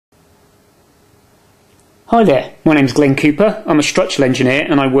Hi there, my name's Glenn Cooper. I'm a structural engineer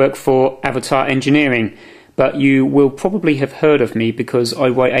and I work for Avatar Engineering. But you will probably have heard of me because I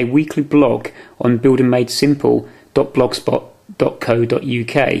write a weekly blog on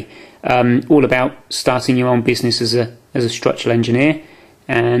buildingmadesimple.blogspot.co.uk, all about starting your own business as a structural engineer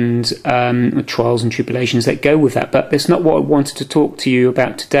and trials and tribulations that go with that. But that's not what I wanted to talk to you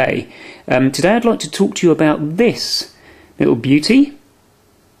about today. Today I'd like to talk to you about this little beauty.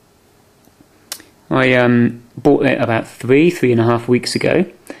 I bought it about 3.5 weeks ago,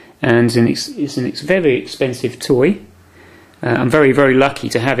 and it's a very expensive toy. I'm very, very lucky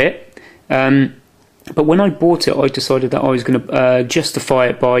to have it. But when I bought it, I decided that I was going to justify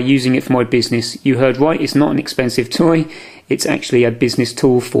it by using it for my business. You heard right, it's not an expensive toy. It's actually a business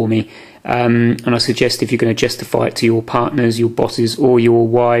tool for me. And I suggest if you're going to justify it to your partners, your bosses, or your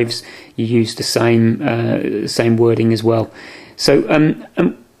wives, you use the same wording as well. So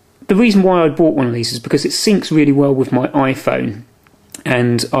the reason why I bought one of these is because it syncs really well with my iPhone,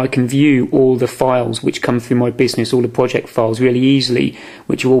 and I can view all the files which come through my business, all the project files really easily,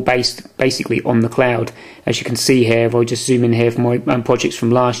 which are all based basically on the cloud. As you can see here, if I just zoom in here for my projects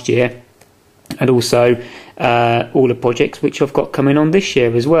from last year, and also all the projects which I've got coming on this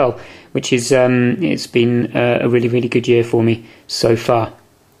year as well, which is it's been a really, really good year for me so far.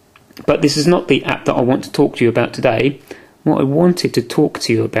 But this is not the app that I want to talk to you about today. What I wanted to talk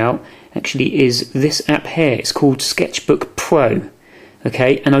to you about actually is this app here. It's called Sketchbook Pro.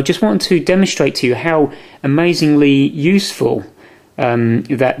 Okay, and I just want to demonstrate to you how amazingly useful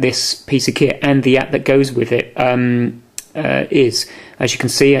that this piece of kit and the app that goes with it is. As you can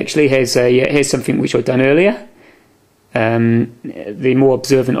see, actually, here's something which I've done earlier. The more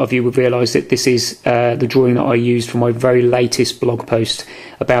observant of you will realise that this is the drawing that I used for my very latest blog post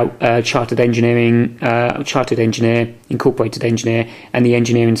about chartered engineer, incorporated engineer, and the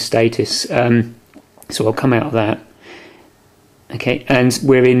engineering status. So I'll come out of that. Okay, and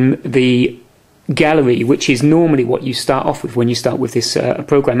we're in the gallery, which is normally what you start off with when you start with this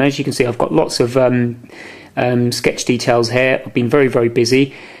program. As you can see, I've got lots of sketch details here. I've been very, very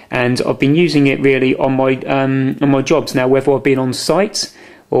busy, and I've been using it really on my jobs. Now, whether I've been on site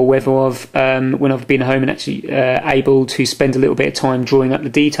or whether I've when I've been home and actually able to spend a little bit of time drawing up the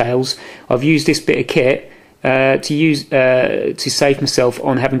details, I've used this bit of kit to save myself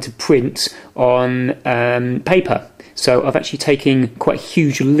on having to print on paper. So I've actually taken quite a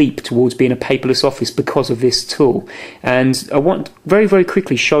huge leap towards being a paperless office because of this tool. And I want very, very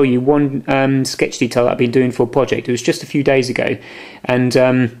quickly show you one sketch detail that I've been doing for a project. It was just a few days ago. And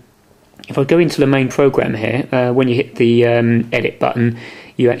if I go into the main program here, when you hit the edit button,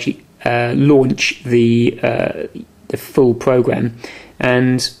 you actually launch the full program.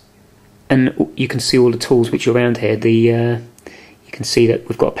 And you can see all the tools which are around here. You can see that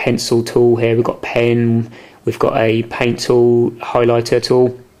we've got a pencil tool here, we've got a pen, we've got a paint tool, highlighter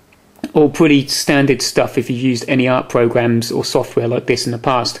tool, all pretty standard stuff if you've used any art programs or software like this in the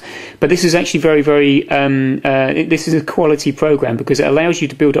past. But this is actually very, very, this is a quality program because it allows you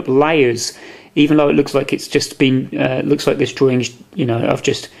to build up layers, even though it looks like it's just been, looks like this drawing, you know, I've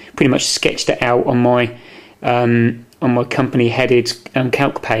just pretty much sketched it out on my company headed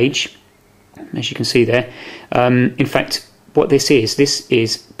calc page, as you can see there. In fact, what this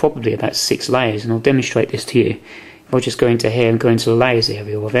is probably about 6 layers, and I'll demonstrate this to you. If I just go into here and go into the layers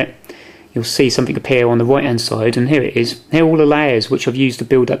area of it, you'll see something appear on the right hand side, and here it is. Here are all the layers which I've used to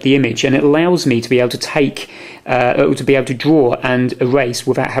build up the image, and it allows me to be able to take, to be able to draw and erase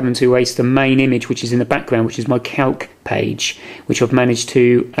without having to erase the main image which is in the background, which is my calc page, which I've managed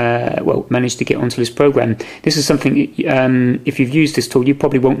to get onto this program. This is something, if you've used this tool, you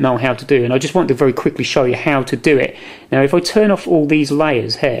probably won't know how to do, and I just want to very quickly show you how to do it. Now, if I turn off all these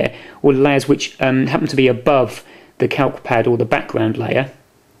layers here, all the layers which happen to be above the calc pad or the background layer,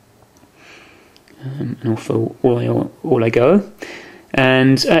 and also all I go,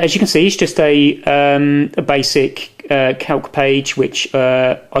 and as you can see, it's just a basic calc page which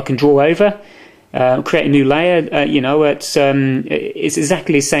I can draw over, create a new layer. You know, it's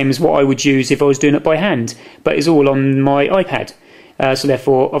exactly the same as what I would use if I was doing it by hand, but it's all on my iPad. So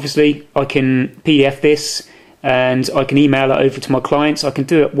therefore, obviously, I can PDF this and I can email it over to my clients. I can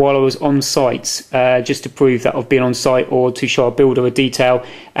do it while I was on site, just to prove that I've been on site, or to show a builder a detail,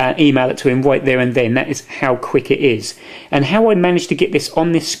 email it to him right there and then. That is how quick it is. And how I managed to get this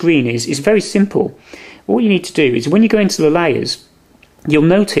on this screen is very simple. All you need to do is, when you go into the layers, you'll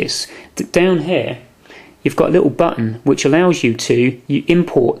notice that down here you've got a little button which allows you to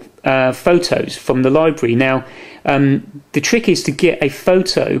import photos from the library. Now, the trick is to get a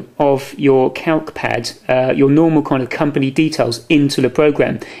photo of your calc pad, your normal kind of company details, into the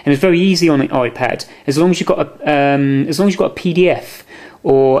program, and it's very easy on the iPad as long as you've got a PDF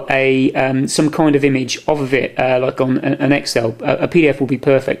or a some kind of image of it, like on an Excel. A PDF will be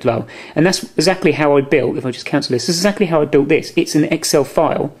perfect, though, and that's exactly how I built. If I just cancel this, this is exactly how I built this. It's an Excel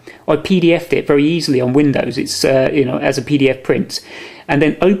file. I PDF'd it very easily on Windows. It's as a PDF print, and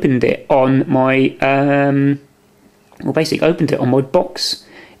then opened it on my basically opened it on my box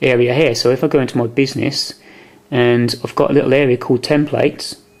area here. So if I go into my business, and I've got a little area called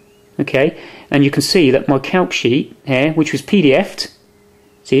templates, okay, and you can see that my calc sheet here, which was PDF'd.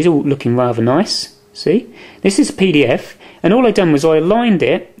 See, it's all looking rather nice. See, this is a PDF, and all I done was I aligned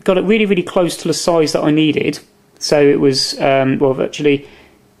it, got it really, really close to the size that I needed. So it was, virtually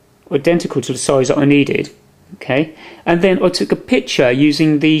identical to the size that I needed. Okay, and then I took a picture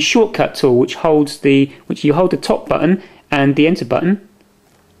using the shortcut tool, which you hold the top button and the enter button.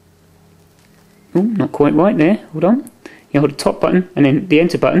 Oh, not quite right there. Hold on. You hold the top button and then the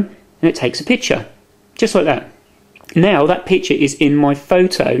enter button, and it takes a picture, just like that. Now that picture is in my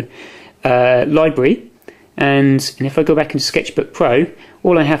photo library, and if I go back into Sketchbook Pro,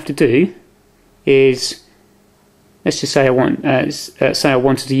 all I have to do is, let's just say I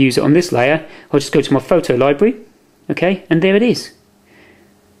wanted to use it on this layer. I'll just go to my photo library, okay, and there it is,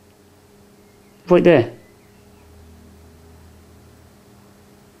 right there.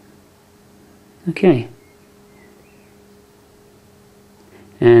 Okay.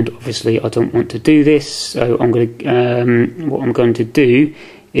 And obviously I don't want to do this, so I'm going to what I'm going to do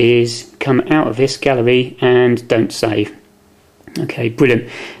is come out of this gallery and don't save. Okay,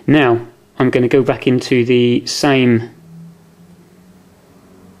 brilliant. Now I'm going to go back into the same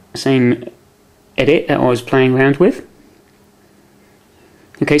edit that I was playing around with.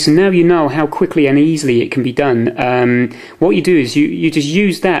 Okay, so now you know how quickly and easily it can be done. What you do is you just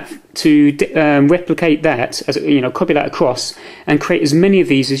use that to replicate that, as copy that across, and create as many of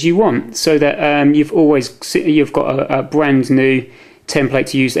these as you want, so that you've got a brand new template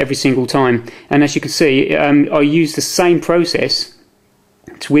to use every single time. And as you can see, I use the same process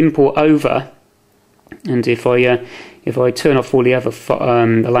to import over. And if I turn off all the other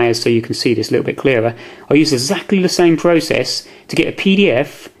the layers so you can see this a little bit clearer, I use exactly the same process to get a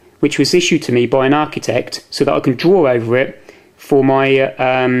PDF which was issued to me by an architect, so that I can draw over it for my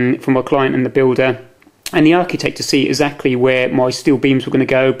client and the builder and the architect to see exactly where my steel beams were going to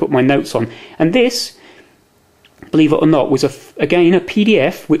go, put my notes on. And this, believe it or not, was again a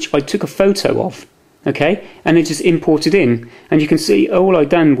PDF which I took a photo of, okay, and it just imported in. And you can see all I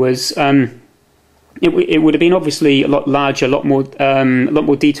done was it would have been obviously a lot larger, a lot more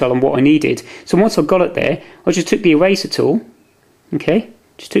detail on what I needed. So once I got it there, I just took the eraser tool, okay,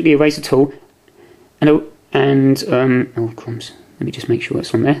 and oh crumbs, let me just make sure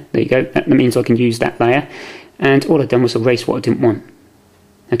it's on there. There you go. That means I can use that layer. And all I've done was erase what I didn't want,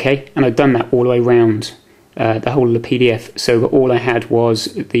 okay, and I've done that all the way around the whole of the PDF, so that all I had was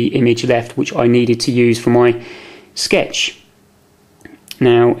the image left, which I needed to use for my sketch.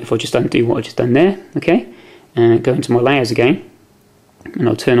 Now, if I just undo what I just done there, okay, and go into my layers again, and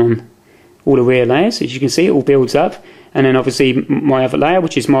I'll turn on all the rear layers. As you can see, it all builds up, and then obviously my other layer,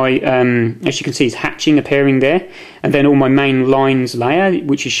 which is my, as you can see, is hatching appearing there, and then all my main lines layer,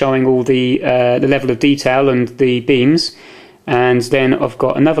 which is showing all the level of detail and the beams. And then I've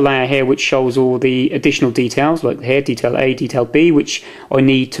got another layer here which shows all the additional details, like here, detail A, detail B, which I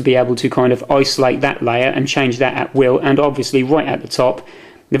need to be able to kind of isolate that layer and change that at will. And obviously right at the top,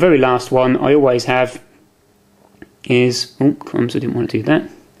 the very last one I always have is, oh crumbs, I didn't want to do that.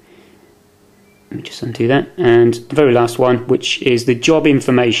 Let me just undo that. And the very last one, which is the job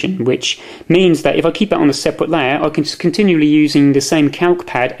information, which means that if I keep that on a separate layer, I can just continually using the same calc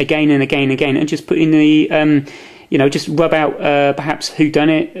pad again and again and again, and just put in the just rub out perhaps who done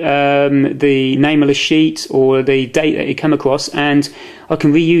it, the name of the sheet or the date that you come across, and I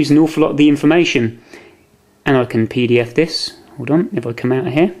can reuse an awful lot of the information. And I can PDF this. Hold on, if I come out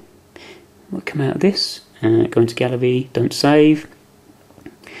of here, I'll come out of this, go into gallery, don't save,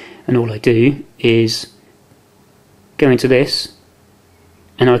 and all I do is go into this,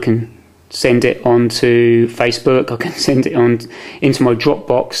 and I can send it onto Facebook, I can send it on into my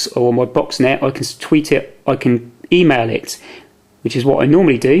Dropbox or my Boxnet, I can tweet it, I can email it, which is what I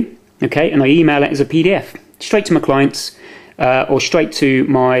normally do, okay, and I email it as a PDF straight to my clients, or straight to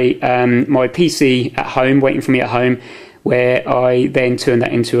my my PC at home, waiting for me at home, where I then turn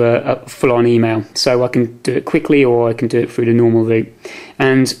that into a full-on email. So I can do it quickly, or I can do it through the normal route.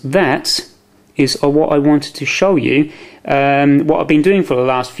 And that are what I wanted to show you, what I've been doing for the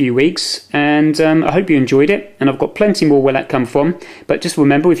last few weeks, and I hope you enjoyed it, and I've got plenty more where that come from. But just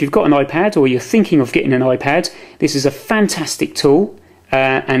remember, if you've got an iPad or you're thinking of getting an iPad, this is a fantastic tool,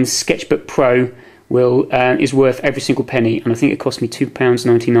 and Sketchbook Pro is worth every single penny, and I think it cost me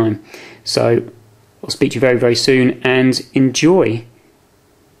 £2.99. So I'll speak to you very, very soon, and enjoy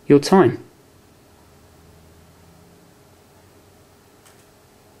your time.